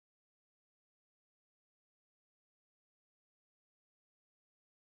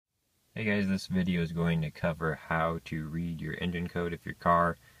Hey guys, this video is going to cover how to read your engine code. If your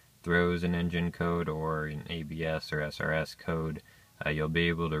car throws an engine code or an ABS or SRS code, you'll be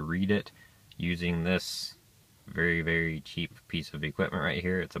able to read it using this very cheap piece of equipment right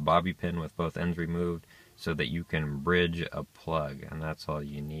here. It's a bobby pin with both ends removed so that you can bridge a plug, and that's all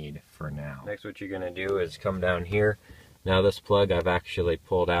you need for now. Next, what you're going to do is come down here. Now this plug I've actually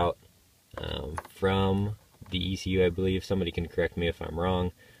pulled out from the ECU, I believe. Somebody can correct me if I'm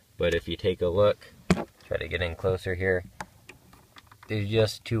wrong. But if you take a look, try to get in closer here, there's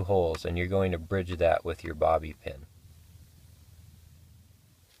just two holes, and you're going to bridge that with your bobby pin.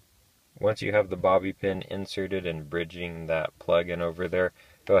 Once you have the bobby pin inserted and bridging that plug in over there,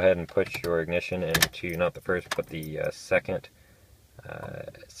 go ahead and put your ignition into, not the first, but the second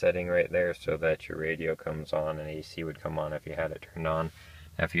setting right there, so that your radio comes on and AC would come on if you had it turned on.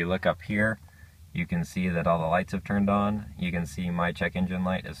 If you look up here, you can see that all the lights have turned on. You can see my check engine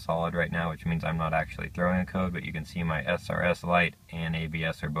light is solid right now, which means I'm not actually throwing a code, but you can see my SRS light and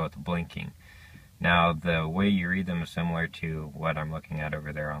ABS are both blinking. Now, the way you read them is similar to what I'm looking at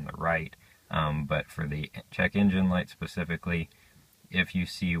over there on the right, but for the check engine light specifically, if you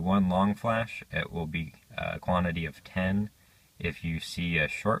see one long flash, it will be a quantity of 10. If you see a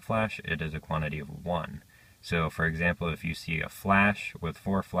short flash, it is a quantity of 1. So, for example, if you see a flash with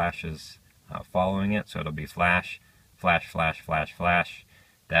 4 flashes following it, so it'll be flash, flash, flash, flash, flash,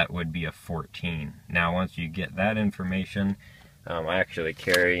 that would be a 14. Now once you get that information, I actually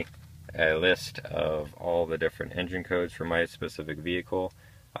carry a list of all the different engine codes for my specific vehicle.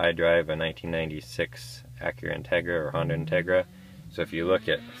 I drive a 1996 Acura Integra or Honda Integra, so if you look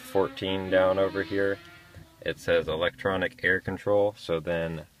at 14 down over here, it says electronic air control. So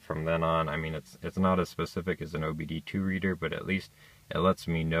then from then on, I mean, it's not as specific as an OBD2 reader, but at least it lets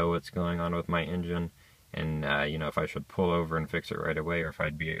me know what's going on with my engine, and you know, if I should pull over and fix it right away, or if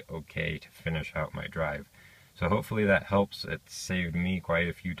I'd be okay to finish out my drive. So hopefully that helps. It's saved me quite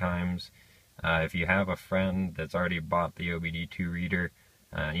a few times. If you have a friend that's already bought the OBD2 reader,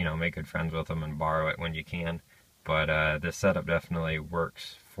 you know, make good friends with them and borrow it when you can. But this setup definitely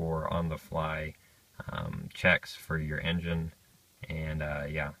works for on-the-fly checks for your engine. And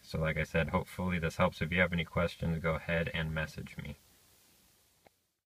yeah, so like I said, hopefully this helps. If you have any questions, go ahead and message me.